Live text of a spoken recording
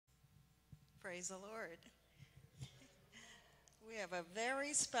Praise the Lord. We have a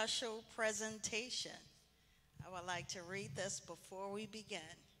very special presentation. I would like to read this before we begin.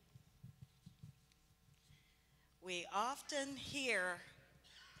 We often hear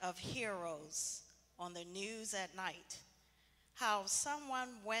of heroes on the news at night, how someone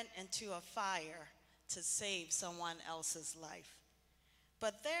went into a fire to save someone else's life.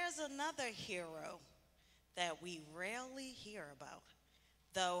 But there's another hero that we rarely hear about,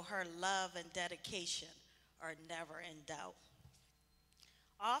 though her love and dedication are never in doubt.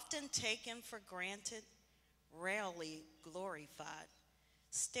 Often taken for granted, rarely glorified,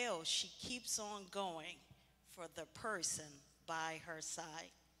 still she keeps on going for the person by her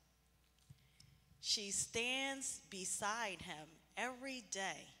side. She stands beside him every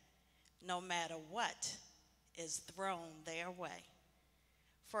day, no matter what is thrown their way.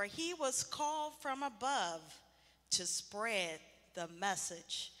 For he was called from above to spread the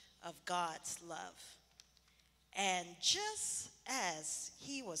message of God's love. And just as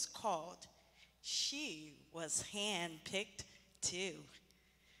he was called, she was handpicked too.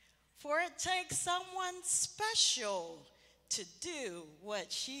 For it takes someone special to do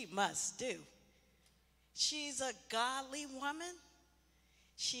what she must do. She's a godly woman.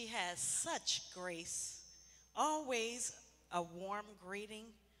 She has such grace, always a warm greeting,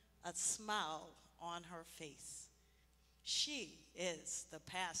 a smile on her face. She is the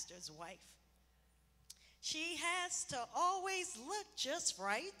pastor's wife. She has to always look just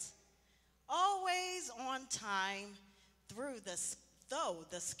right, always on time though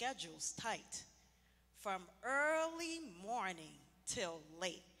the schedule's tight, from early morning till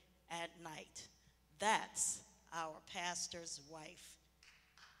late at night. That's our pastor's wife.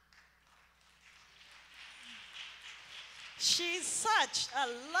 She's such a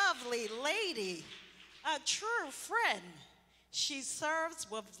lovely lady, a true friend. She serves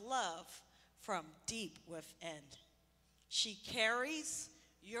with love from deep within. She carries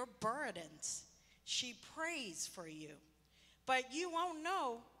your burdens. She prays for you. But you won't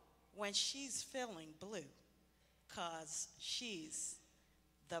know when she's feeling blue, 'cause she's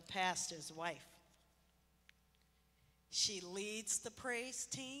the pastor's wife. She leads the praise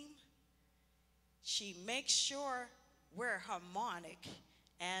team. She makes sure we're harmonic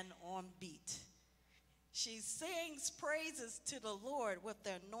and on beat. She sings praises to the Lord with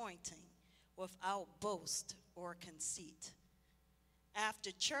the anointing, without boast or conceit.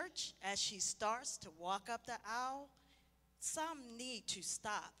 After church, as she starts to walk up the aisle, some need to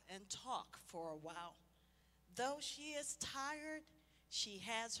stop and talk for a while. Though she is tired, she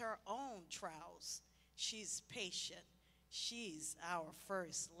has her own trials. She's patient. She's our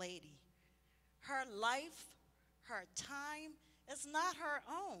First Lady. Her life, her time is not her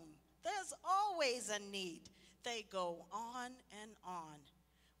own. There's always a need. They go on and on.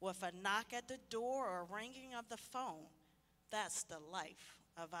 With a knock at the door or ringing of the phone, that's the life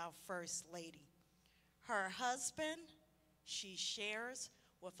of our First Lady. Her husband, she shares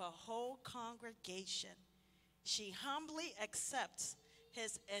with a whole congregation. She humbly accepts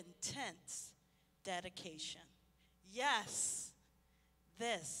his intense dedication. Yes,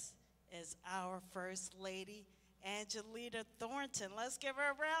 this is our First Lady, Angel Thornton. Let's give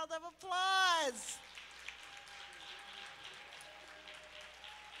her a round of applause.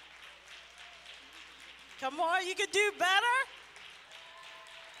 Come on, you could do better.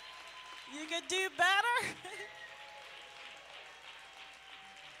 You could do better.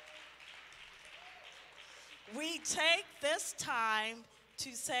 We take this time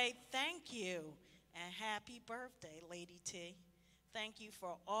to say thank you and happy birthday, Lady T. Thank you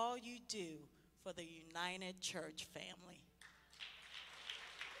for all you do for the United Church family.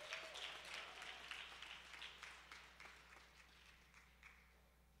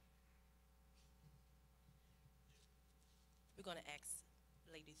 We're going to ask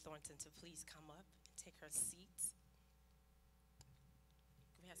Lady Thornton to please come up and take her seat.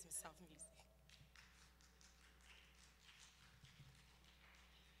 Can we have some soft music?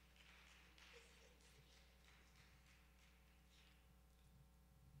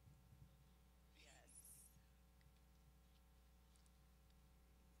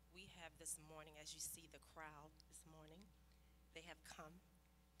 We have this morning, as you see the crowd this morning, they have come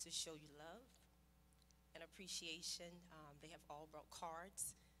to show you love and appreciation. They have all brought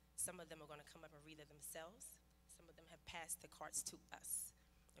cards. Some of them are going to come up and read it themselves. Some of them have passed the cards to us.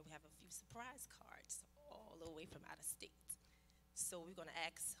 And we have a few surprise cards all the way from out of state. So we're going to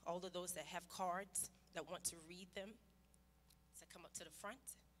ask all of those that have cards that want to read them to come up to the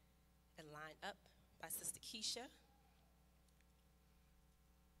front and line up by Sister Keisha.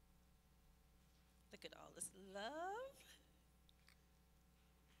 Look at all this love.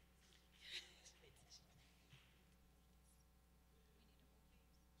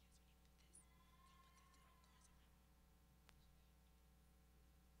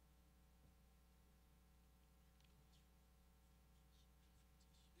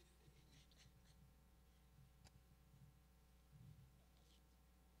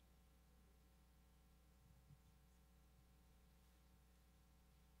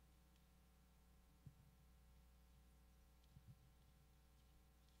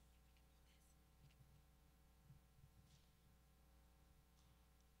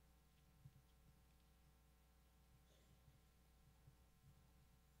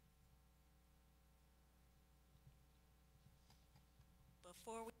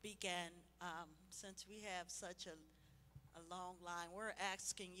 Before we begin, since we have such a long line, we're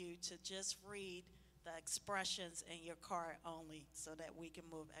asking you to just read the expressions in your card only so that we can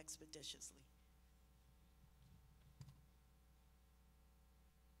move expeditiously.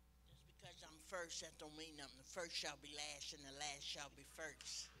 Just because I'm first, that don't mean nothing. The first shall be last, and the last shall be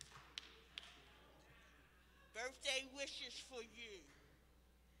first. Birthday wishes for you.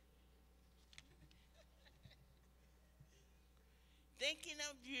 Thinking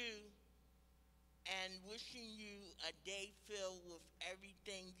of you and wishing you a day filled with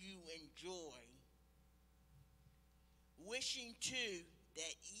everything you enjoy. Wishing too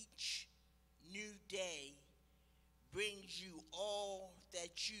that each new day brings you all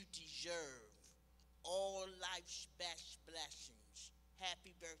that you deserve, all life's best blessings.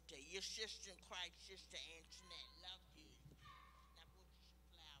 Happy birthday. Your sister in Christ, Sister Antoinette, love you. Now go to some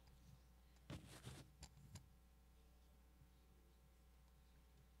flowers.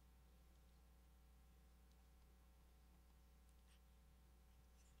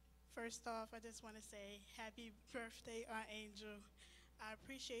 First off, I just want to say happy birthday, Aunt Angel. I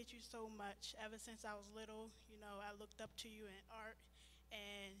appreciate you so much. Ever since I was little, I looked up to you in art.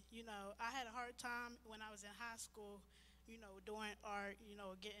 And, I had a hard time when I was in high school, doing art,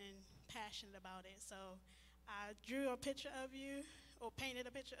 getting passionate about it. So I drew a picture of you or painted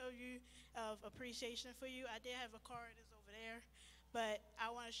a picture of you of appreciation for you. I did have a card that's over there, but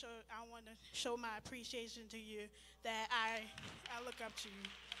I want to show my appreciation to you that I look up to you.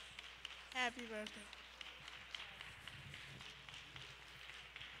 Happy birthday.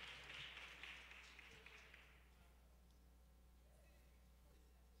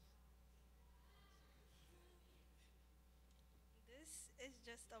 This is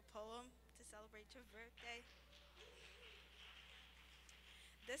just a poem to celebrate your birthday.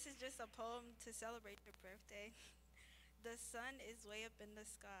 This is just a poem to celebrate your birthday. The sun is way up in the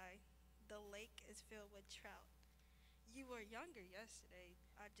sky. The lake is filled with trout. You were younger yesterday.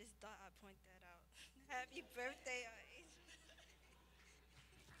 I just thought I'd point that out. Happy birthday, Ice.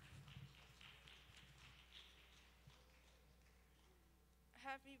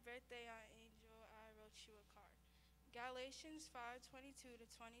 Happy birthday, Aunt Angel. I wrote you a card. Galatians 5:22 to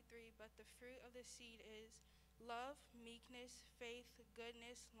 23. But the fruit of the seed is love, meekness, faith,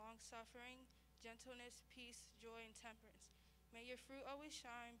 goodness, long suffering, gentleness, peace, joy, and temperance. May your fruit always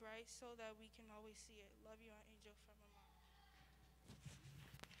shine bright so that we can always see it. Love you, Aunt Angel, from my mom.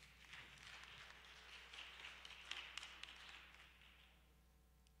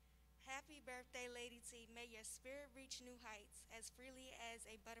 Happy birthday, Lady T. May your spirit reach new heights as freely as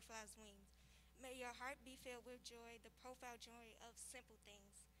a butterfly's wings. May your heart be filled with joy, the profound joy of simple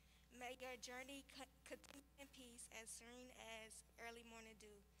things. May your journey continue in peace as serene as early morning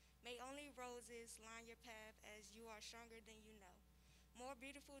dew. May only roses line your path as you are stronger than you know. More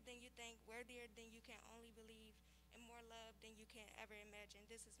beautiful than you think, worthier than you can only believe, and more love than you can ever imagine.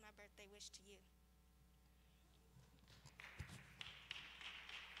 This is my birthday wish to you.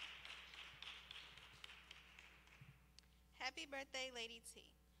 Happy birthday, Lady T.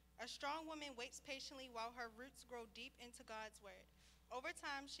 A strong woman waits patiently while her roots grow deep into God's word. Over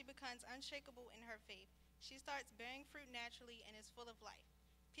time, she becomes unshakable in her faith. She starts bearing fruit naturally and is full of life.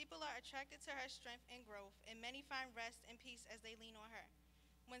 People are attracted to her strength and growth, and many find rest and peace as they lean on her.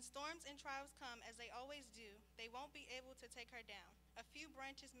 When storms and trials come, as they always do, they won't be able to take her down. A few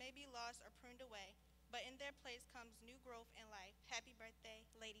branches may be lost or pruned away, but in their place comes new growth and life. Happy birthday,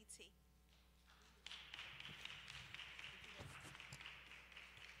 Lady T.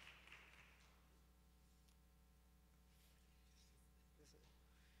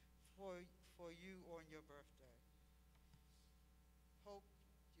 for, for you on your birthday. Hope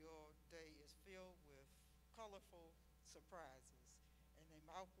your day is filled with colorful surprises and a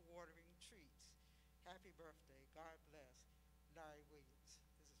mouth-watering treats. Happy birthday. God bless. Larry Williams.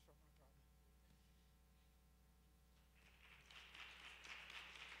 This is from my brother.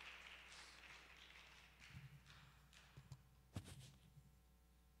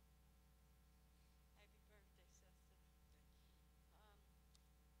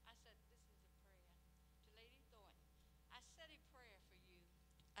 Happy birthday, sister. I said, this is a prayer to Lady Thornton. I said a prayer for you.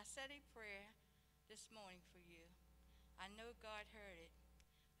 I said a prayer this morning for you. I know God heard it.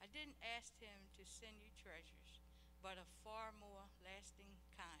 I didn't ask him to send you treasures, but a far more lasting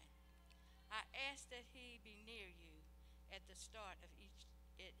kind. I ask that he be near you at the start of each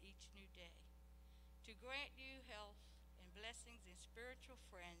new day, to grant you health and blessings and spiritual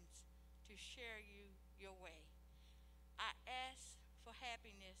friends to share your way. I ask for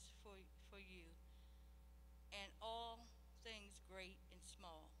happiness for you and all things great and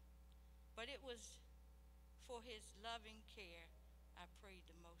small. But it was for his loving care I prayed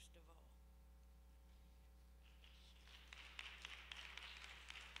the most of all.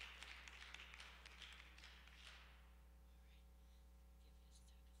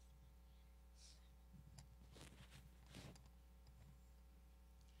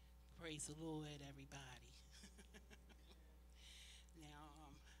 Praise the Lord, everybody. Now,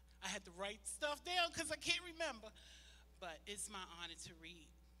 I had to write stuff down because I can't remember, but it's my honor to read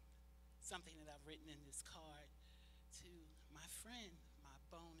something that I've written in this card to my friend, my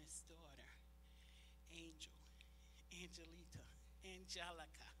bonus daughter,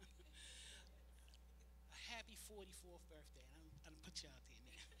 Angelica. A happy 44th birthday. I'm put you out there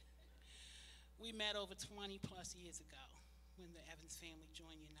now. We met over 20 plus years ago when the Evans family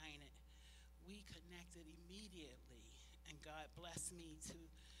joined United. We connected immediately, and God blessed me to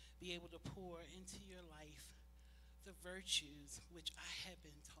be able to pour into your life the virtues which I had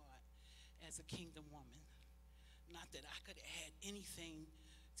been taught as a kingdom woman. Not that I could add anything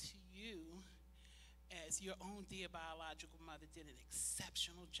to you, as your own dear biological mother did an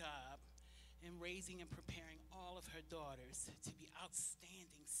exceptional job in raising and preparing all of her daughters to be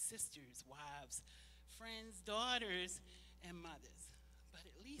outstanding sisters, wives, friends, daughters, and mothers. But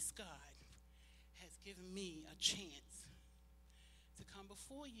at least God has given me a chance to come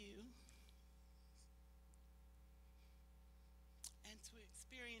before you and to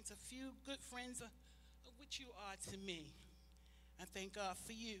experience a few good friends of which you are to me. I thank God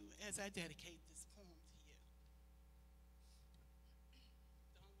for you as I dedicate this poem to you.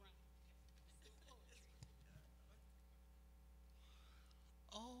 Don't run. It's still poetry.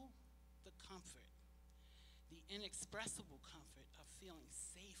 Oh, the comfort, the inexpressible comfort of feeling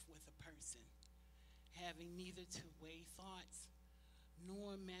safe with a person, having neither to weigh thoughts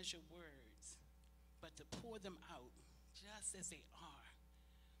nor measure words, but to pour them out just as they are,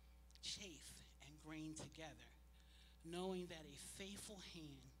 chaff and grain together, knowing that a faithful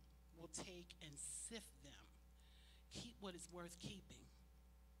hand will take and sift them, keep what is worth keeping,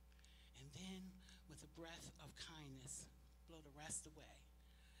 and then with a breath of kindness, blow the rest away.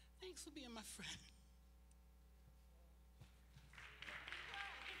 Thanks for being my friend.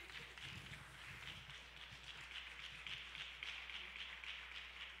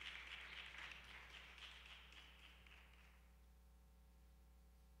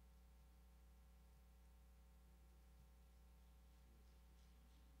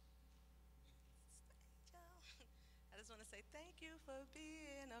 I just want to say thank you for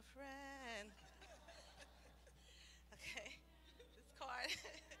being a friend. Okay, this card.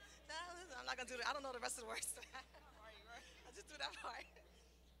 I'm not gonna do that. I don't know the rest of the words. I'll just do that part.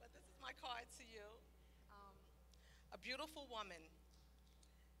 But this is my card to you. Um, a beautiful woman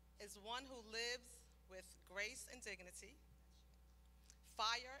is one who lives with grace and dignity,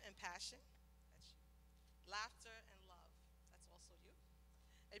 fire and passion, that's you, laughter and love, that's also you.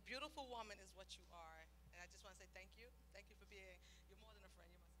 A beautiful woman is what you are. And I just want to say thank you. Thank you for being, you're more than a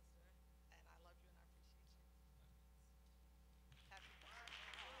friend, you're my sister. And I love you and I appreciate you. Happy birthday.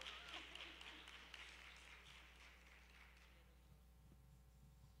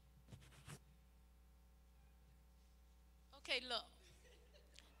 Okay, look.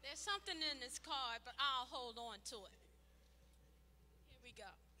 There's something in this card, but I'll hold on to it. Here we go.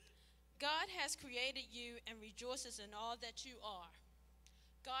 God has created you and rejoices in all that you are.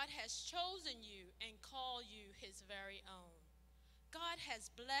 God has chosen you and called you his very own. God has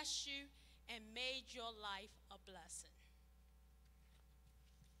blessed you and made your life a blessing.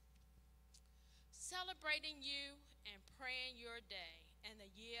 Celebrating you and praying your day and the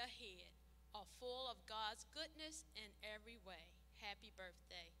year ahead are full of God's goodness in every way. Happy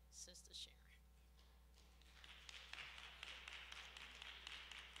birthday, Sister Sharon.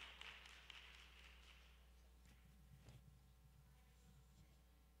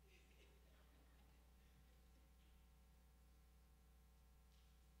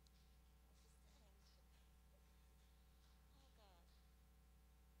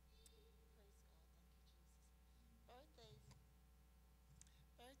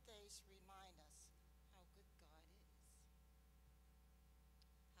 Birthdays remind us how good God is,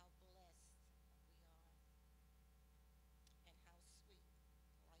 how blessed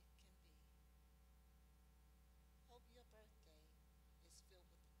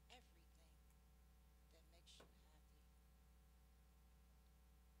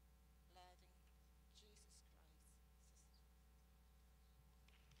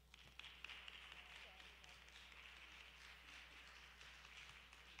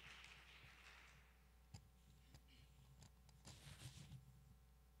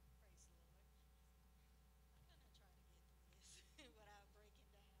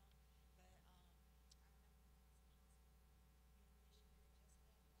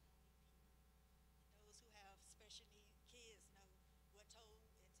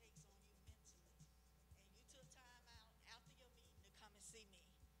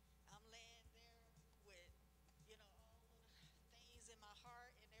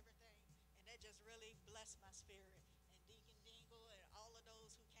blessed my spirit. And Deacon Dingle and all of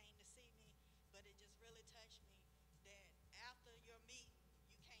those who came to see me, but it just really touched me that after your meeting,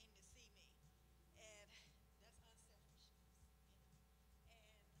 you came to see me. And that's unselfishness,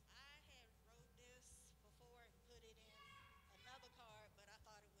 And I had wrote this before and put it in another card, but I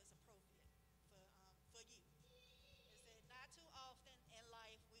thought it was appropriate for you. It said, not too often in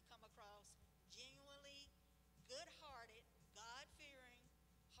life we come across genuinely good-hearted, God-fearing,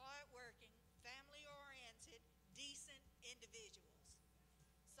 hard-working, family-oriented, decent individuals.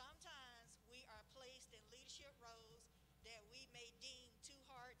 Sometimes we are placed in leadership roles that we may deem too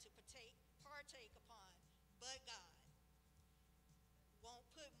hard to partake upon, but God won't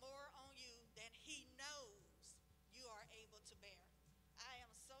put more on you than he knows you are able to bear. I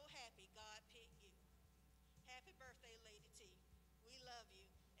am so happy God picked you. Happy birthday, Lady T. We love you.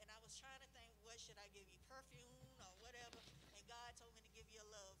 And I was trying to think, what should I give you, perfume or whatever? And God told me to give you a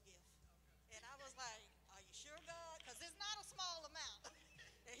love gift. And I was like, are you sure, God? Because it's not a small amount.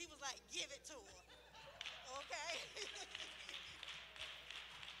 And he was like, give it to her. Okay?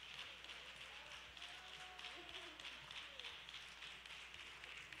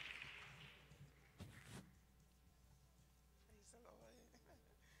 Praise the Lord.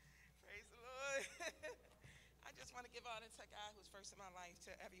 Praise the Lord. I just want to give honor to God who's first in my life,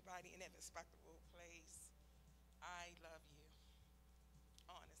 to everybody in that respectable place. I love you.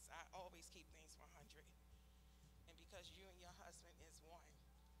 Honest, I always keep things 100. And because you and your husband is one,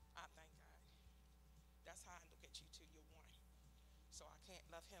 I thank God. That's how I look at you two, you're one. So I can't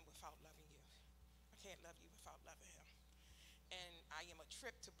love him without loving you. I can't love you without loving him. And I am a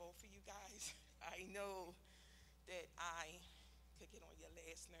trip to both of you guys. I know that I could get on your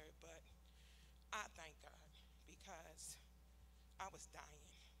last nerve, but I thank God because I was dying.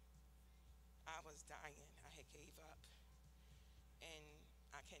 I was dying. I had gave up. And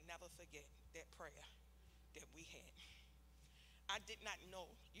I can never forget that prayer that we had. I did not know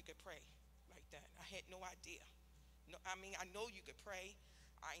you could pray like that. I had no idea. No, I mean, I know you could pray.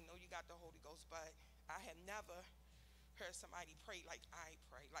 I know you got the Holy Ghost, but I have never heard somebody pray like I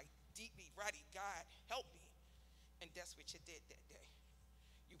pray, like deeply ready. God, help me. And that's what you did that day.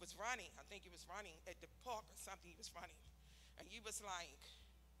 You was running. I think you was running at the park or something. You was running. And you was like,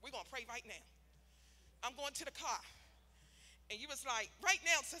 we're going to pray right now. I'm going to the car. And you was like, right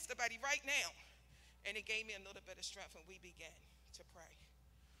now, Sister Betty, right now. And it gave me a little bit of strength, and we began to pray.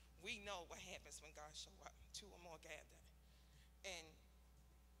 We know what happens when God show up, two or more gathered. And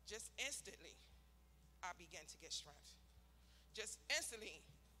just instantly, I began to get strength. Just instantly,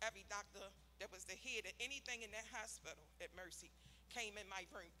 every doctor that was the head of anything in that hospital at Mercy came in my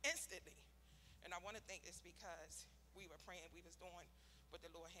room instantly. And I want to think it's because we were praying, we was doing what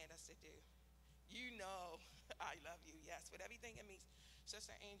the Lord had us to do. You know I love you, yes, with everything in me.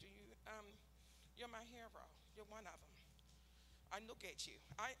 Sister Angel, you're my hero. You're one of them. I look at you.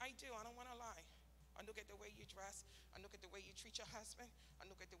 I do. I don't want to lie. I look at the way you dress. I look at the way you treat your husband. I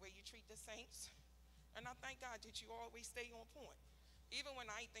look at the way you treat the saints. And I thank God that you always stay on point. Even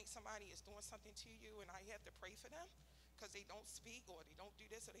when I think somebody is doing something to you and I have to pray for them because they don't speak or they don't do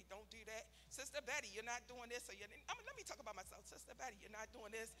this or they don't do that. Sister Betty, you're not doing this or you're, let me talk about myself. Sister Betty, you're not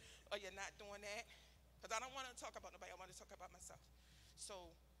doing this or you're not doing that. Because I don't want to talk about nobody. I want to talk about myself.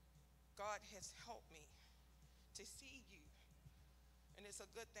 So God has helped me to see you. And it's a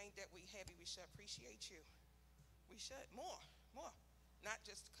good thing that we have you. We should appreciate you. We should. More. Not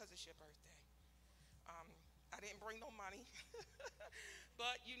just because it's your birthday. I didn't bring no money.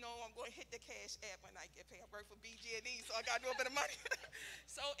 But, I'm going to hit the cash app when I get paid. I work for BG&E, so I got a little bit of money.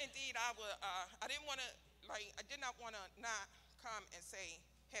 So, indeed, I did not want to not come and say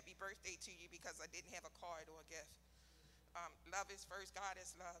happy birthday to you because I didn't have a card or a gift. Love is first. God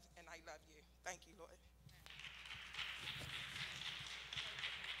is love, and I love you. Thank you, Lord.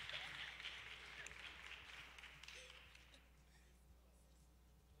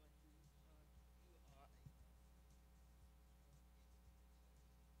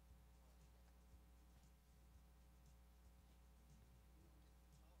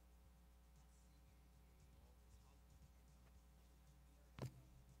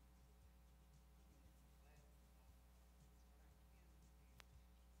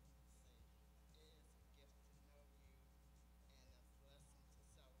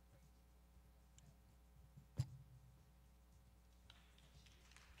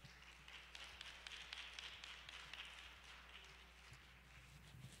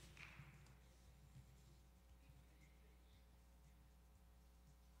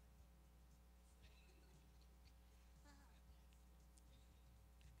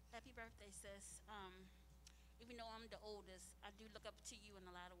 Happy birthday, sis. Even though I'm the oldest, I do look up to you in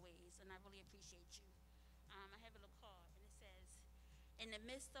a lot of ways, and I really appreciate you. I have a little card, and it says, in the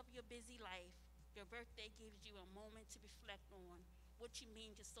midst of your busy life, your birthday gives you a moment to reflect on what you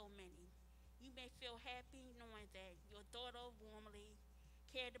mean to so many. You may feel happy knowing that your daughter warmly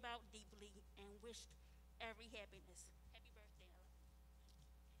cared about deeply and wished every happiness. Happy birthday, Ella.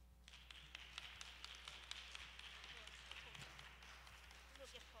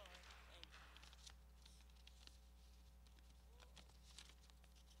 Little gift card.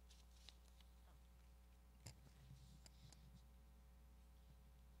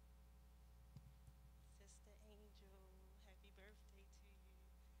 Sister Angel, happy birthday to you.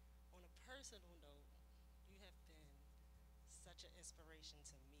 On a personal note, you have been such an inspiration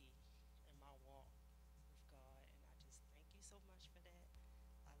to me in my walk with God, and I just thank you so much for that.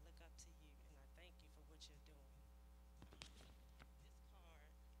 I look up to you, and I thank you for what you're doing. This card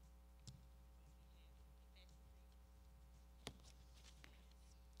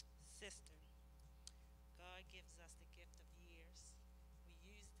Sister, God gives us the gift of years.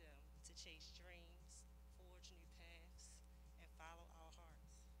 We use them to chase dreams, forge new paths, and follow our hearts.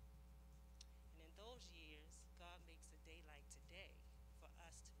 And in those years, God makes a day like today for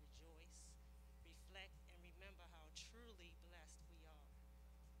us to rejoice, reflect, and remember how truly blessed we are.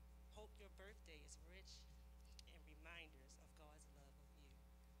 Hope your birthday is rich in reminders of God's love of you.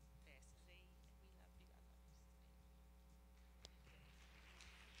 Pastor Zaid, we love you. I love you,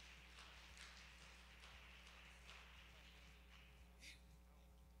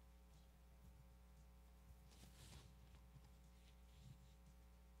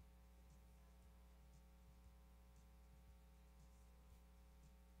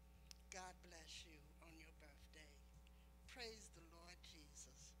 God bless you on your birthday. Praise the Lord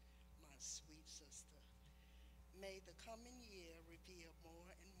Jesus, my sweet sister. May the coming year reveal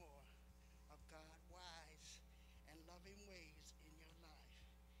more and more of God's wise and loving ways in your life.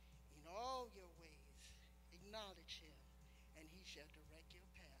 In all your ways, acknowledge him, and he shall direct your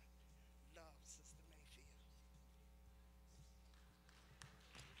path. Love, Sister Mayfield.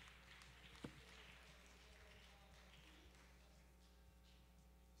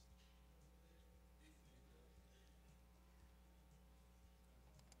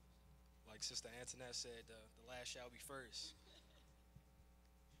 Like Sister Antoinette said, the last shall be first.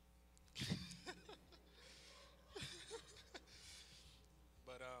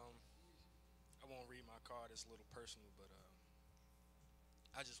 But I won't read my card. It's a little personal, but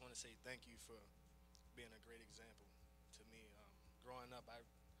I just want to say thank you for being a great example to me. Growing up, I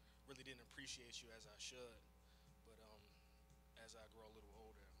really didn't appreciate you as I should, but as I grow a little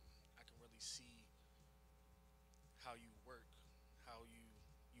older, I can really see how you work, how you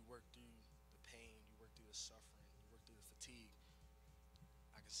work through the pain, you work through the suffering, you work through the fatigue.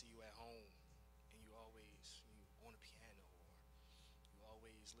 I can see you at home, and you on the piano, or you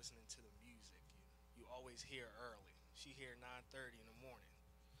always listening to the music. You always here early. She here 9:30 in the morning.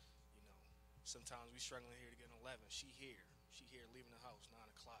 You know, sometimes we struggling here to get an 11. She here leaving the house 9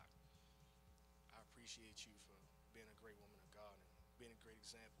 o'clock. I appreciate you for being a great woman of God and being a great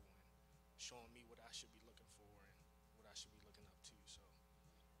example and showing me what I should be looking for and what I should be looking up to. So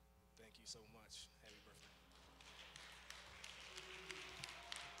thank you so much. Happy birthday.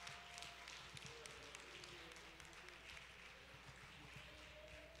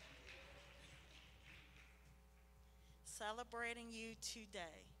 Celebrating you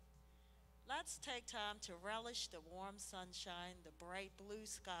today. Let's take time to relish the warm sunshine, the bright blue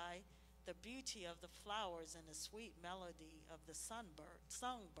sky, the beauty of the flowers, and the sweet melody of the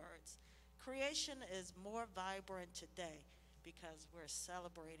songbirds. Creation is more vibrant today because we're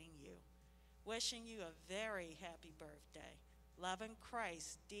celebrating you. Wishing you a very happy birthday. Love in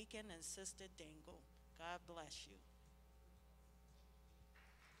Christ, Deacon and Sister Dingle. God bless you.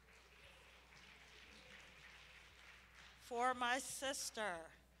 For my sister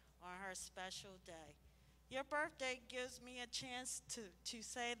on her special day. Your birthday gives me a chance to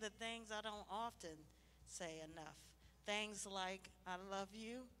say the things I don't often say enough. Things like, I love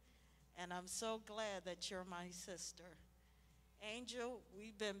you, and I'm so glad that you're my sister. Angel,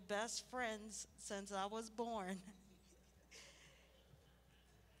 we've been best friends since I was born.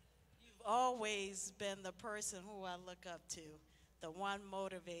 You've always been the person who I look up to, the one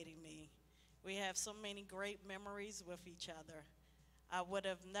motivating me. We have so many great memories with each other. I would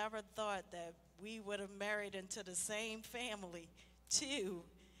have never thought that we would have married into the same family, too,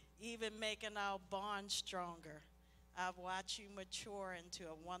 even making our bond stronger. I've watched you mature into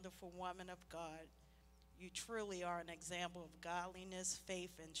a wonderful woman of God. You truly are an example of godliness,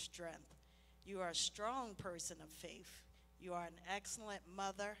 faith, and strength. You are a strong person of faith. You are an excellent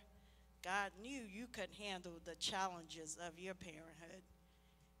mother. God knew you could handle the challenges of your parenthood.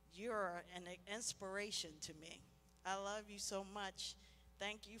 You're are an inspiration to me. I love you so much.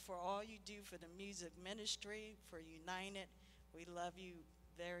 Thank you for all you do for the music ministry, for United. We love you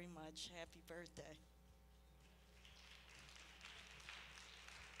very much. Happy birthday.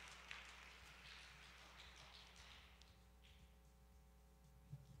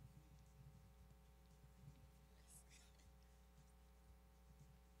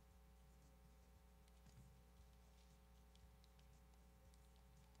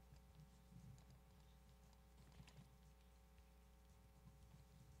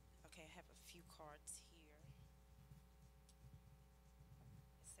 Okay, I have a few cards here.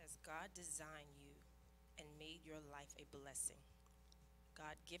 It says, God designed you and made your life a blessing.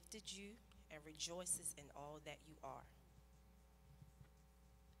 God gifted you and rejoices in all that you are.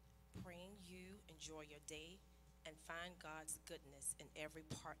 Praying you enjoy your day and find God's goodness in every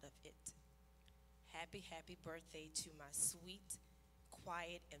part of it. Happy, happy birthday to my sweet,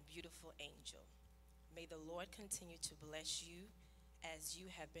 quiet, and beautiful angel. May the Lord continue to bless you as you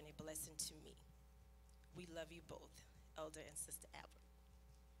have been a blessing to me. We love you both, Elder and Sister Albert.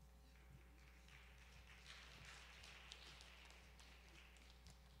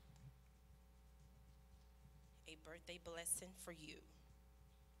 A birthday blessing for you.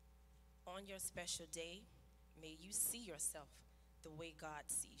 On your special day, may you see yourself the way God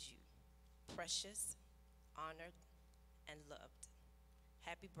sees you, precious, honored, and loved.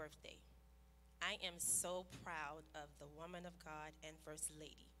 Happy birthday. I am so proud of the woman of God and First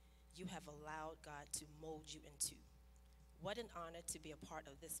Lady you have allowed God to mold you into. What an honor to be a part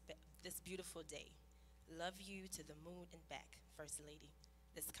of this beautiful day. Love you to the moon and back, First Lady.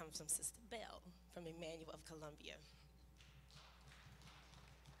 This comes from Sister Bell from Emmanuel of Columbia.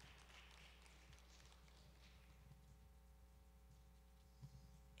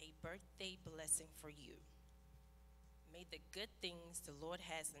 A birthday blessing for you. May the good things the Lord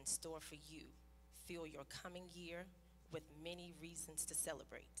has in store for you fill your coming year with many reasons to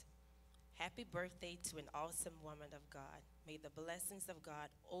celebrate. Happy birthday to an awesome woman of God. May the blessings of God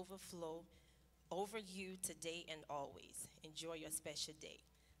overflow over you today and always. Enjoy your special day.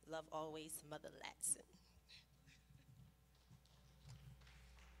 Love always, Mother Latson.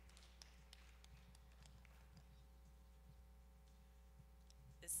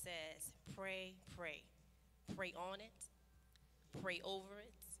 It says, pray, pray. Pray on it, pray over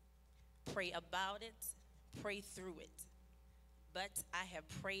it, pray about it, pray through it. But I have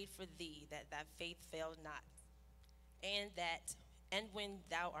prayed for thee that thy faith fail not, and when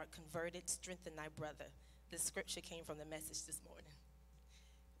thou art converted, strengthen thy brother. This scripture came from the message this morning.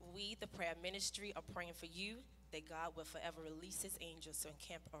 We, the prayer ministry, are praying for you that God will forever release his angels to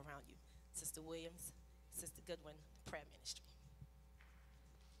encamp around you. Sister Williams, Sister Goodwin, prayer ministry.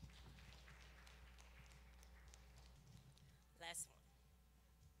 Last one.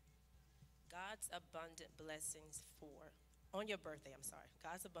 God's abundant blessings on your birthday,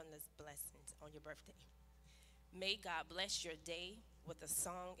 God's abundant blessings on your birthday. May God bless your day with a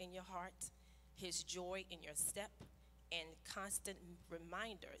song in your heart, his joy in your step, and constant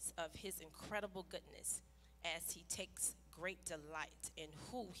reminders of his incredible goodness as he takes great delight in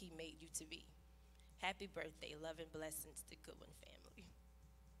who he made you to be. Happy birthday, love and blessings to Goodwin family.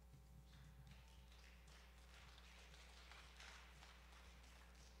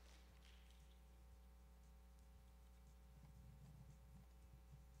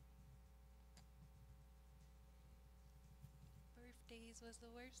 Birthdays was the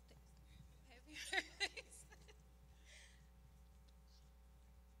worst day. Happy birthdays.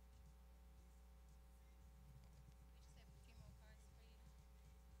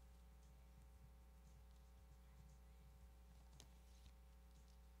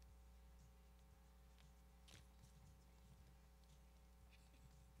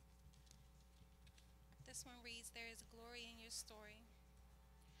 This one reads, there is glory in your story.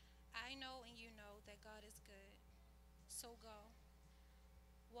 I know and you know that God is good. So go.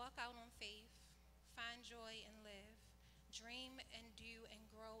 Walk out on faith. Find joy and live. Dream and do and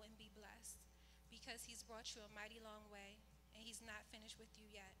grow and be blessed. Because he's brought you a mighty long way and he's not finished with you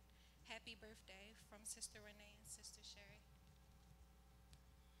yet. Happy birthday from Sister Renee and Sister Sherry.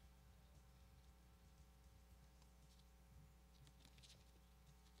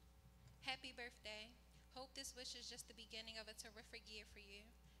 Happy birthday. Hope this wish is just the beginning of a terrific year for you.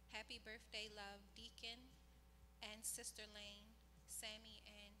 Happy birthday, love, Deacon and Sister Lane, Sammy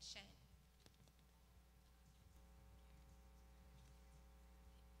and Shen.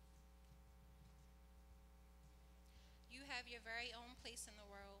 You have your very own place in the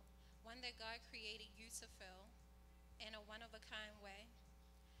world, one that God created you to fill in a one-of-a-kind way,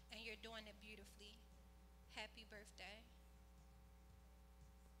 and you're doing it beautifully. Happy birthday.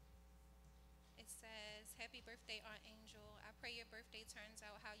 Happy birthday, Aunt Angel. I pray your birthday turns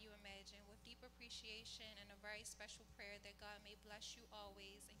out how you imagine, with deep appreciation and a very special prayer that God may bless you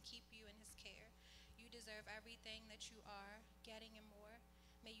always and keep you in his care. You deserve everything that you are, getting and more.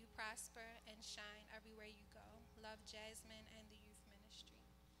 May you prosper and shine everywhere you go. Love, Jasmine and the youth ministry.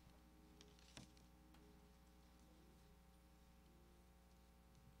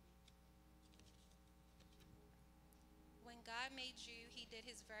 When God made you, he did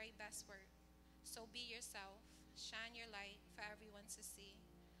his very best work. So be yourself, shine your light for everyone to see.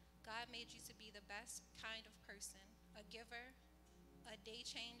 God made you to be the best kind of person, a giver, a day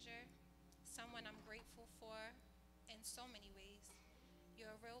changer, someone I'm grateful for in so many ways.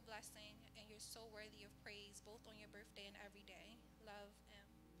 You're a real blessing, and you're so worthy of praise, both on your birthday and every day. Love, M.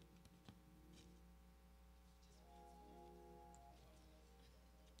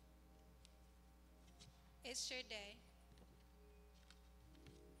 It's your day.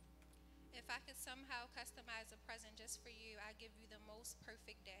 If I could somehow customize a present just for you, I'd give you the most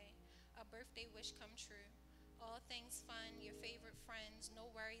perfect day, a birthday wish come true. All things fun, your favorite friends, no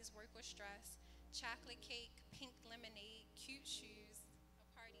worries, work or stress, chocolate cake, pink lemonade, cute shoes, a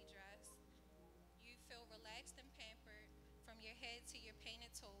party dress. You feel relaxed and pampered from your head to your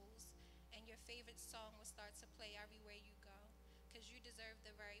painted toes, and your favorite song will start to play everywhere you go, because you deserve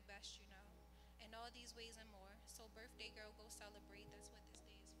the very best, you know, and all these ways and more. So birthday girl, go celebrate. That's what this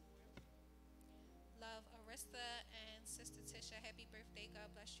day is for. Love, Arista and Sister Tisha. Happy birthday.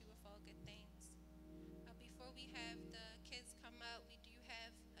 God bless you with all good things. Before we have the kids come up, we do have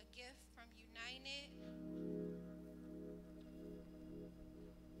a gift from United.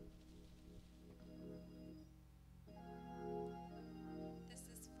 This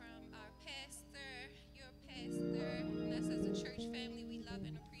is from our pastor, your pastor, and us as a church family. We love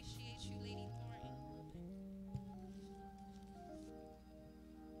and appreciate you, Lady Thornton.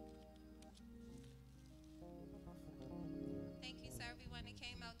 Thank you to everyone that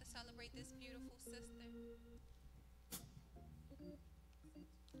came out to celebrate this beautiful sister.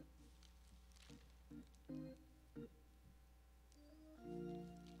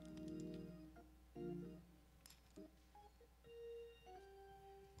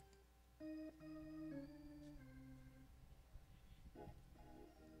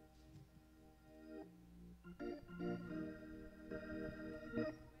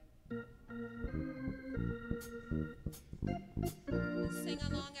 Sing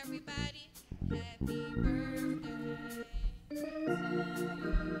along, everybody. Happy birthday to you.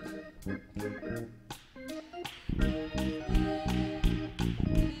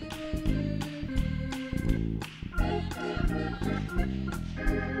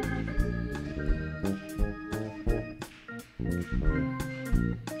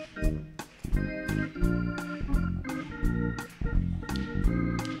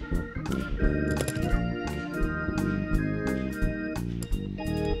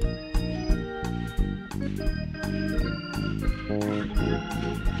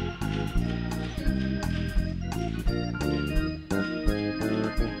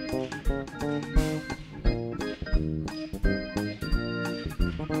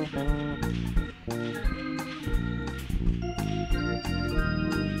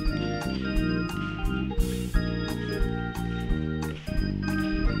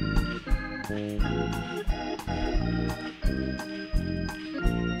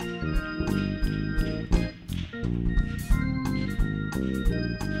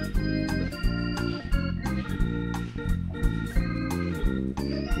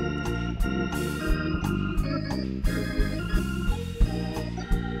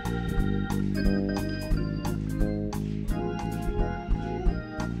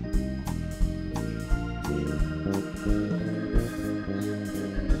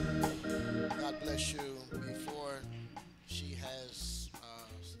 God bless you. Before she has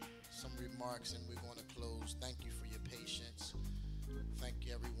some remarks and we're going to close, thank you for your patience. Thank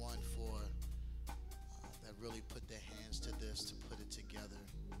you, everyone, for that really put their hands to this, to put it together.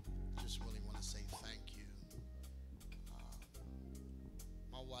 Just really want to say thank you.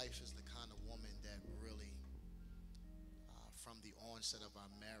 My wife is the kind of woman that really, from the onset of our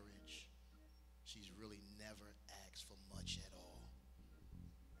marriage, she's really never asked for much at all.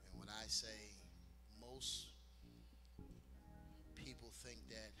 And when I say most people think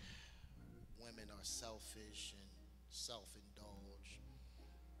that women are selfish and self-indulge,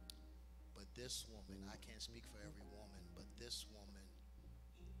 but this woman, I can't speak for every woman, but this woman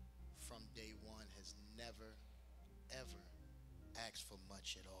from day one has never, ever asked for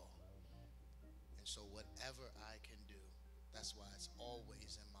much at all. And so whatever I can do, that's why it's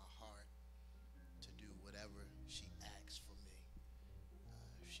always in my heart to do whatever she asks for me.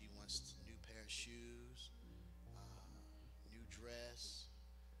 If she wants a new pair of shoes,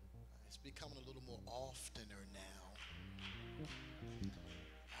 becoming a little more oftener now.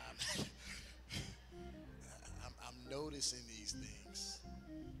 I'm noticing these things,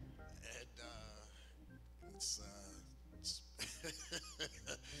 and it's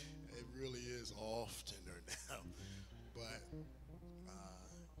it really is oftener now. But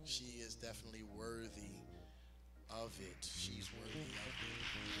she is definitely worthy of it. She's worthy of it.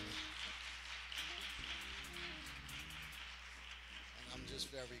 And I'm just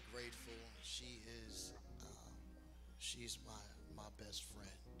very grateful. She's my best friend.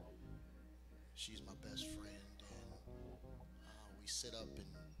 She's my best friend, and we sit up and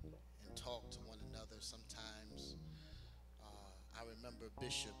talk to one another sometimes. I remember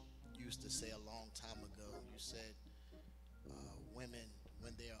Bishop used to say a long time ago, you said, women,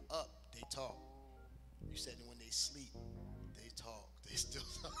 when they are up, they talk. You said when they sleep, they talk. They still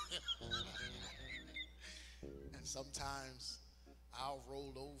talk. And sometimes I'll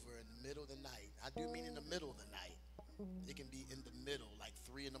roll over in the middle of the night. I do mean in the middle of the night. It can be in the middle, like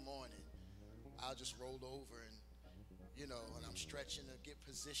 3 in the morning. I'll just roll over and, and I'm stretching to get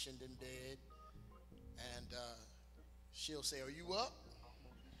positioned in bed. And she'll say, "Are you up?"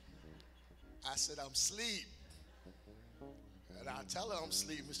 I said, "I'm asleep." And I tell her I'm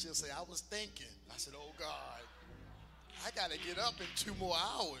asleep, and she'll say, "I was thinking." I said, "Oh God, I got to get up in 2 more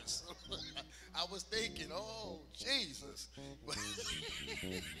hours." I was thinking, oh, Jesus.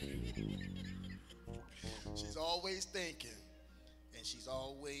 She's always thinking. And she's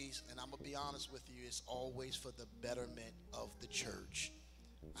always, and I'm going to be honest with you, it's always for the betterment of the church.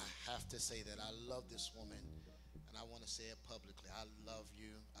 I have to say that I love this woman, and I want to say it publicly. I love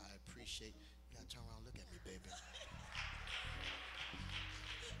you. I appreciate you. You got to turn around and look at me, baby.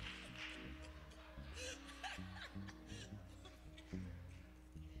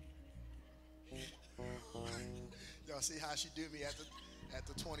 Y'all see how she do me after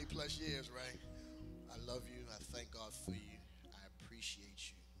 20 plus years, right? I love you. I thank God for you. I appreciate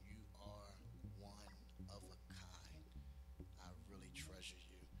you. You are one of a kind. I really treasure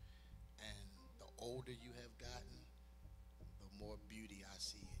you. And the older you have gotten, the more beauty I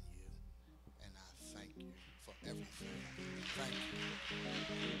see in you. And I thank you for everything. Thank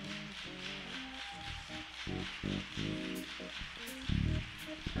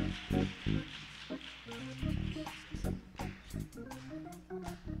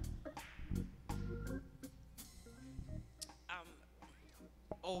I'm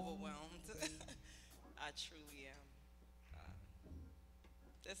overwhelmed. I truly am.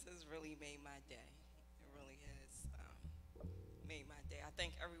 This has really made my day. It really has made my day. I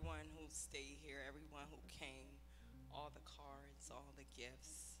thank everyone who stayed here, everyone who came, all the cards, all the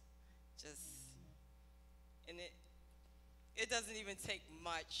gifts. And it doesn't even take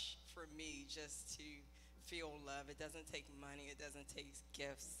much for me just to feel love. It doesn't take money. It doesn't take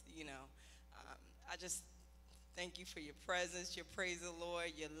gifts. I just thank you for your presence, your praise the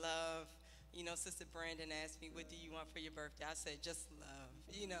Lord, your love. Sister Brandon asked me, "What do you want for your birthday?" I said, "Just love."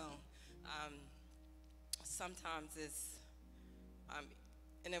 Sometimes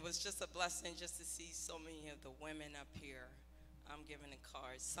and it was just a blessing just to see so many of the women up here giving the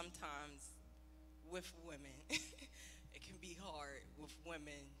cards. Sometimes with women, it can be hard with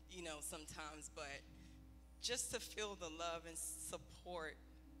women, sometimes, but just to feel the love and support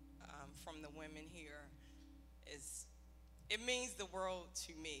from the women here it means the world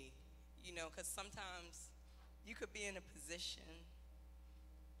to me, because sometimes you could be in a position,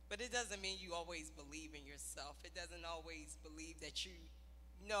 but it doesn't mean you always believe in yourself. It doesn't always believe that you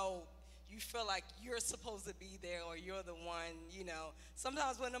feel like you're supposed to be there or you're the one.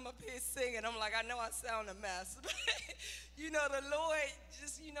 Sometimes when I'm up here singing, I'm like, I know I sound a mess, but the Lord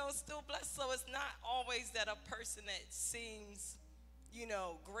just, still bless. So it's not always that a person that seems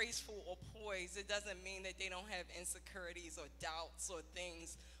graceful or poised, it doesn't mean that they don't have insecurities or doubts or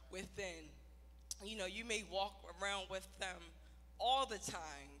things within. You may walk around with them all the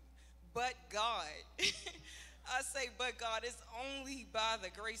time, but God, I say, but God, it's only by the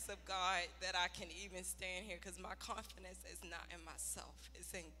grace of God that I can even stand here, because my confidence is not in myself,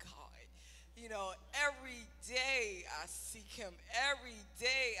 it's in God. Every day I seek him. Every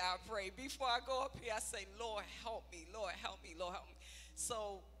day I pray. Before I go up here, I say, Lord, help me. Lord, help me. Lord, help me.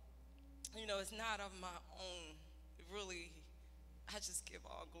 So, it's not of my own. Really, I just give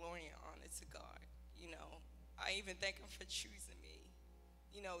all glory and honor to God. I even thank him for choosing me.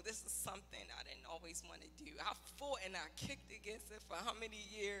 This is something I didn't always want to do. I fought and I kicked against it for how many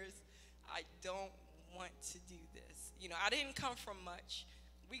years. I don't want to do this. I didn't come from much.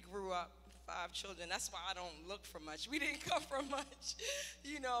 We grew up 5 children. That's why I don't look for much. We didn't come from much.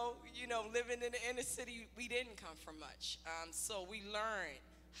 Living in the inner city, we didn't come from much. So we learned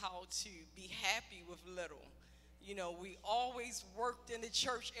how to be happy with little. You know, we always worked in the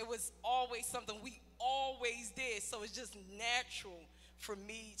church. It was always something we always did. So it's just natural for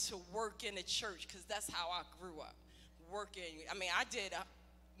me to work in the church because that's how I grew up, working. I mean, I did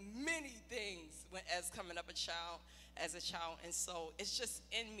many things as coming up as a child. And so it's just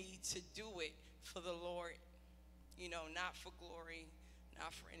in me to do it for the Lord, you know, not for glory,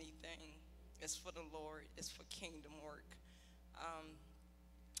 not for anything. It's for the Lord. It's for kingdom work.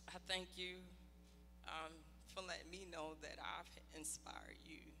 I thank you for letting me know that I've inspired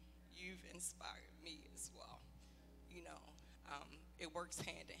you. You've inspired me as well. You know, it works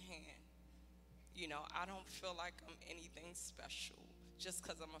hand in hand. You know, I don't feel like I'm anything special just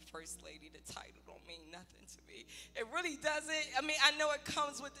because I'm a first lady. The title don't mean nothing to me. It really doesn't. I mean, I know it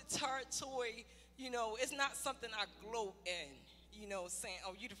comes with the territory. You know, it's not something I gloat in. You know, saying,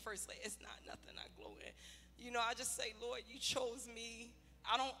 oh, you the first lady. It's not nothing I gloat in. You know, I just say, Lord, you chose me.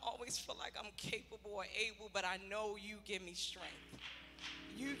 I don't always feel like I'm capable or able, but I know you give me strength.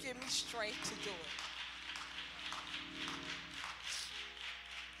 You give me strength to do it.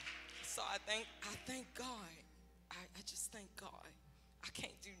 So I thank God. I just thank God. I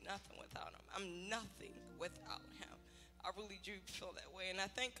can't do nothing without him. I'm nothing without him. I really do feel that way. And I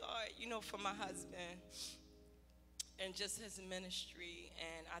thank God, you know, for my husband and just his ministry.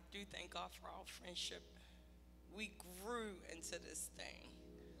 And I do thank God for our friendship. We grew into this thing.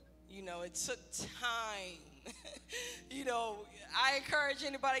 You know, it took time. You know, I encourage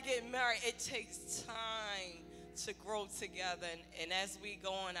anybody getting married, it takes time to grow together. And as we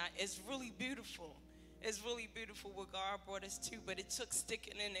go on, it's really beautiful. It's really beautiful what God brought us to, but it took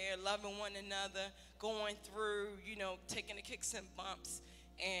sticking in there, loving one another, going through, you know, taking the kicks and bumps,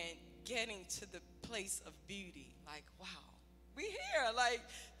 and getting to the place of beauty. Like, wow, we here. Like,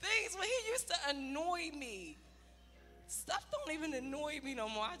 things when he used to annoy me, stuff don't even annoy me no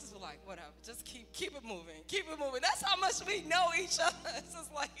more. I just was like, whatever, just keep it moving, keep it moving. That's how much we know each other. It's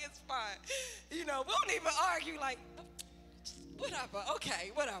just like, it's fine. You know, we don't even argue, like, whatever,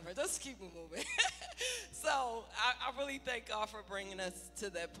 okay, whatever, just keep it moving. So I really thank God for bringing us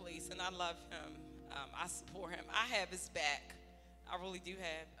to that place, and I love him. I support him. I have his back. I really do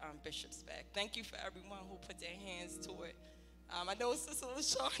have Bishop's back. Thank you for everyone who put their hands to it. I know Sister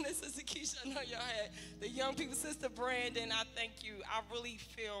LaShawn and Sister Keisha, I know y'all had the young people, Sister Brandon, I thank you. I really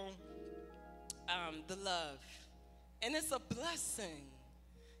feel the love. And it's a blessing.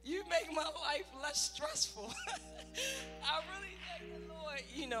 You make my life less stressful. I really thank the Lord,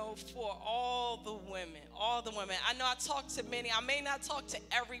 you know, for all the women, all the women. I know I talk to many. I may not talk to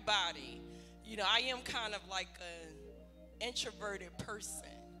everybody. You know, I am kind of like an introverted person,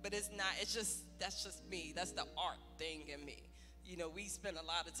 but it's not, that's just me. That's the art thing in me. You know, we spend a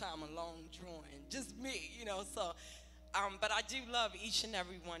lot of time alone drawing, just me, you know, so, but I do love each and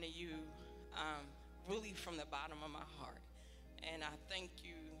every one of you, really from the bottom of my heart, and I thank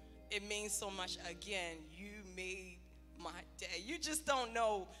you. It means so much. Again, you made my day. You just don't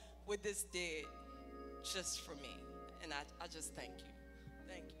know what this did just for me, and I just thank you.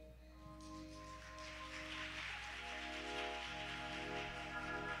 Thank you.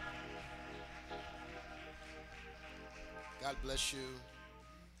 God bless you.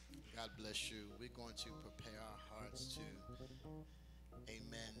 God bless you. We're going to prepare our hearts to,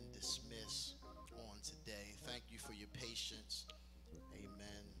 amen, dismiss on today. Thank you for your patience.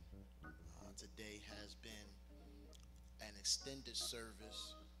 Amen. Today has been an extended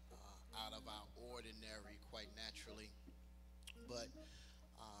service out of our ordinary, quite naturally. But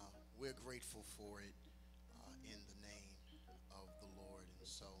we're grateful for it in the name of the Lord. And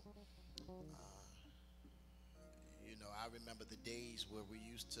so, you know, I remember the days where we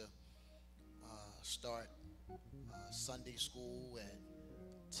used to start Sunday school at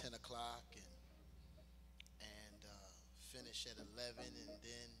 10 o'clock and finish at 11, and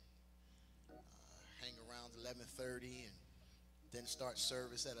then hang around 11:30, and then start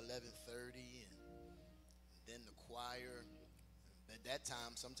service at 11:30, and then the choir. At that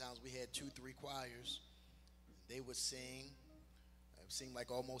time, sometimes we had 2-3 choirs. They would sing. It seemed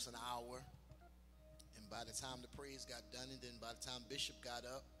like almost an hour. And by the time the praise got done, and then by the time Bishop got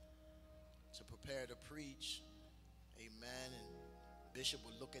up to prepare to preach, amen, and Bishop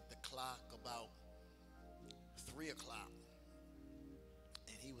would look at the clock about 3 o'clock,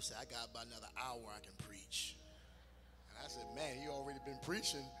 and he would say, I got about another hour I can preach. And I said, man, he already been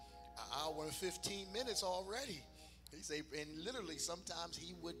preaching an hour and 15 minutes already. He said, and literally sometimes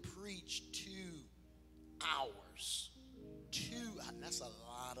he would preach 2 hours. And that's a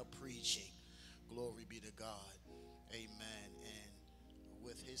lot of preaching. Glory be to God. Amen. And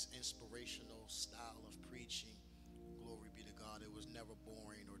with his inspirational style of preaching, glory be to God, God. It was never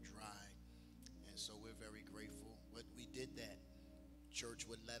boring or dry. And so we're very grateful. But we did that. Church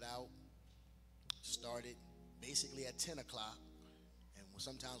would let out, started basically at 10 o'clock. And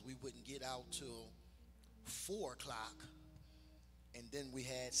sometimes we wouldn't get out till 4 o'clock. And then we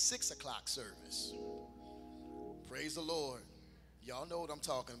had 6 o'clock service. Praise the Lord. Y'all know what I'm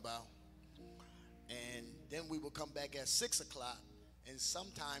talking about. And then we would come back at 6 o'clock and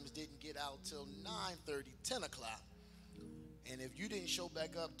sometimes didn't get out till 9:30, 10 o'clock. And if you didn't show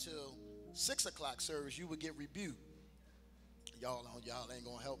back up till 6 o'clock service, you would get rebuked. Y'all ain't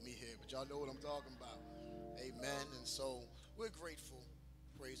gonna help me here, but y'all know what I'm talking about. Amen. And so we're grateful,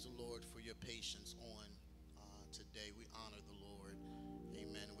 praise the Lord, for your patience on today. We honor the Lord.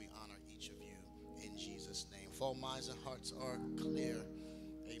 Amen. We honor each of you in Jesus' name. If all minds and hearts are clear,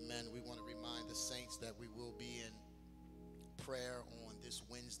 amen, we want to remind the saints that we will be in prayer on this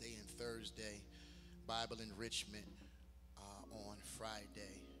Wednesday and Thursday, Bible enrichment on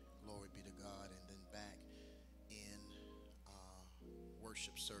Friday. Glory be to God. And then back in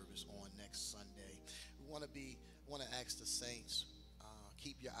worship service on next Sunday. We want to ask the saints,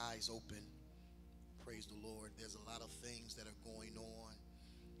 keep your eyes open. Praise the Lord. There's a lot of things that are going on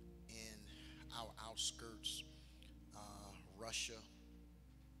in our outskirts, Russia,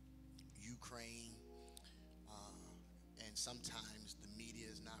 Ukraine, and sometimes the media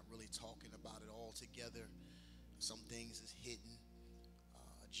is not really talking about it all together. Some things is hidden,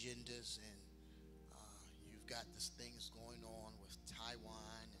 agendas, and you've got these things going on with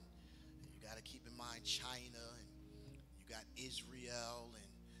Taiwan, and you got to keep in mind China, and you got Israel, and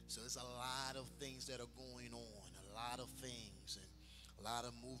so there's a lot of things that are going on, a lot of things, and a lot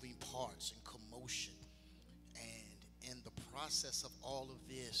of moving parts and commotion. And in the process of all of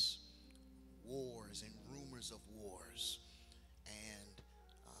this, wars and rumors of wars, and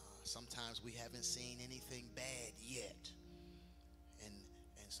sometimes we haven't seen anything bad yet, and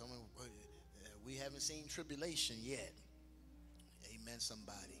we haven't seen tribulation yet. Amen,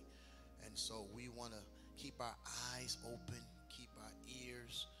 somebody. And so we want to keep our eyes open, keep our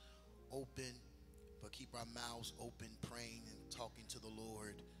ears open, but keep our mouths open, praying and talking to the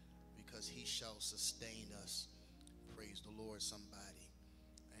Lord, because he shall sustain us. Praise the Lord, somebody.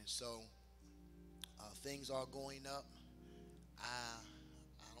 And so things are going up. I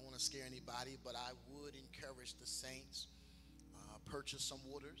don't want to scare anybody, but I would encourage the saints, purchase some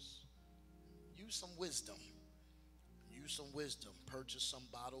waters, use some wisdom. Use some wisdom. Purchase some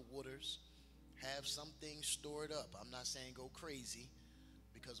bottled waters. Have some things stored up. I'm not saying go crazy,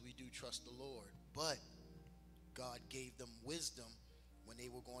 because we do trust the Lord. But God gave them wisdom when they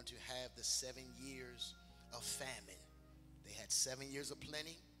were going to have the 7 years of famine. They had 7 years of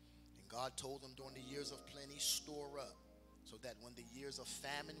plenty, and God told them during the years of plenty, store up, so that when the years of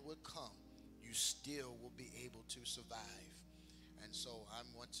famine would come, you still will be able to survive. And so I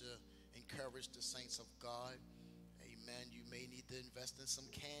want to encourage the saints of God. Amen. You may need to invest in some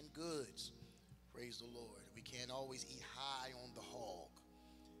canned goods. Praise the Lord. We can't always eat high on the hog.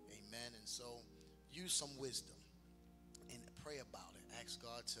 Amen. And so use some wisdom and pray about it. Ask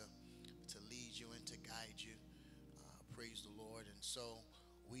God to lead you and to guide you. Praise the Lord. And so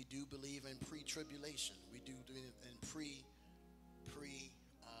we do believe in pre-tribulation. We do in pre-trib.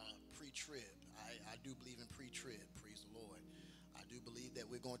 I do believe in pre-trib. Praise the Lord. I do believe that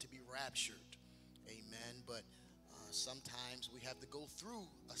we're going to be raptured. Amen. But sometimes we have to go through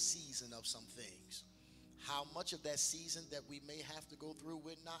a season of some things. How much of that season that we may have to go through,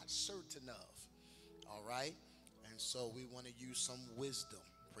 we're not certain of. All right? And so we want to use some wisdom.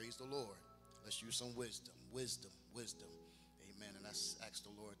 Praise the Lord. Let's use some wisdom. Wisdom. Amen. And let's ask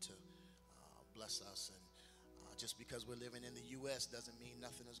the Lord to bless us. And just because we're living in the U.S. doesn't mean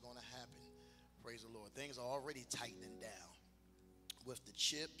nothing is going to happen. Praise the Lord. Things are already tightening down with the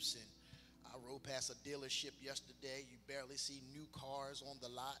chips. And I rode past a dealership yesterday. You barely see new cars on the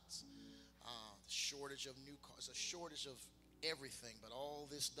lots. Shortage of new cars, a shortage of everything, but all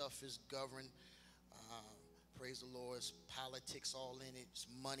this stuff is governed. Praise the Lord. It's politics all in it. It's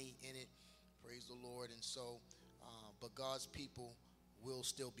money in it. Praise the Lord. And so, but God's people will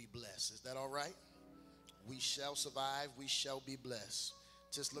still be blessed. Is that all right? We shall survive. We shall be blessed.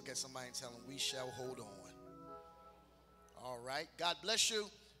 Just look at somebody and tell them, we shall hold on. All right. God bless you.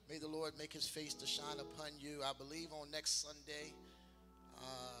 May the Lord make his face to shine upon you. I believe on next Sunday,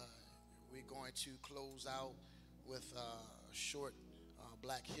 we're going to close out with a short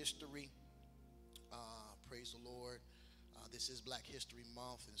Black History. Praise the Lord. This is Black History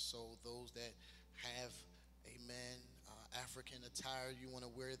Month, and so those that have, amen, African attire, you want to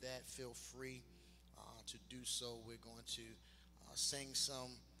wear that, feel free to do so. We're going to sing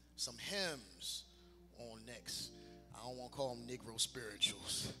some hymns on next I don't want to call them Negro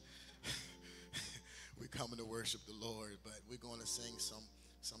spirituals. We're coming to worship the Lord, but we're going to sing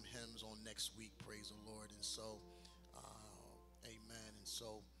some hymns on next week, praise the Lord. And so, amen. And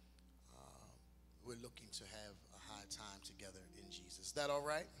so, we're looking to have a high time together in Jesus. Is that all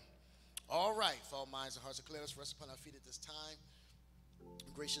right? All right. For all minds and hearts are clear, let's rest upon our feet at this time.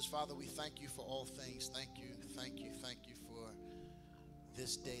 Gracious Father, we thank you for all things. Thank you for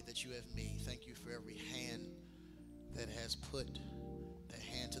this day that you have made. Thank you for every hand that has put their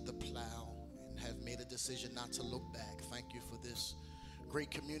hand to the plow and have made a decision not to look back. Thank you for this great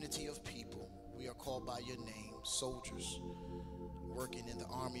community of people. We are called by your name, soldiers working in the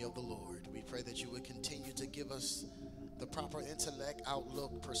army of the Lord. We pray that you would continue to give us the proper intellect,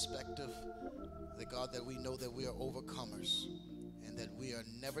 outlook, perspective, that God, that we know that we are overcomers and that we are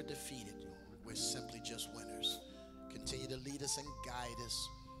never defeated. We're simply just winners. Continue to lead us and guide us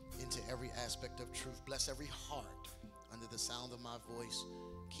into every aspect of truth. Bless every heart under the sound of my voice.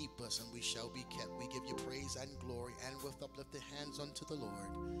 Keep us and we shall be kept. We give you praise and glory, and with uplifted hands unto the Lord.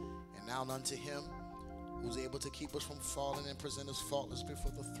 And now unto him who's able to keep us from falling and present us faultless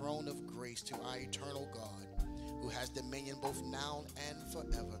before the throne of grace, to our eternal God, who has dominion both now and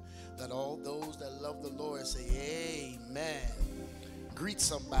forever. Let all those that love the Lord say amen. Greet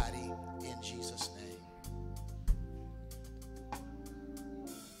somebody in Jesus' name.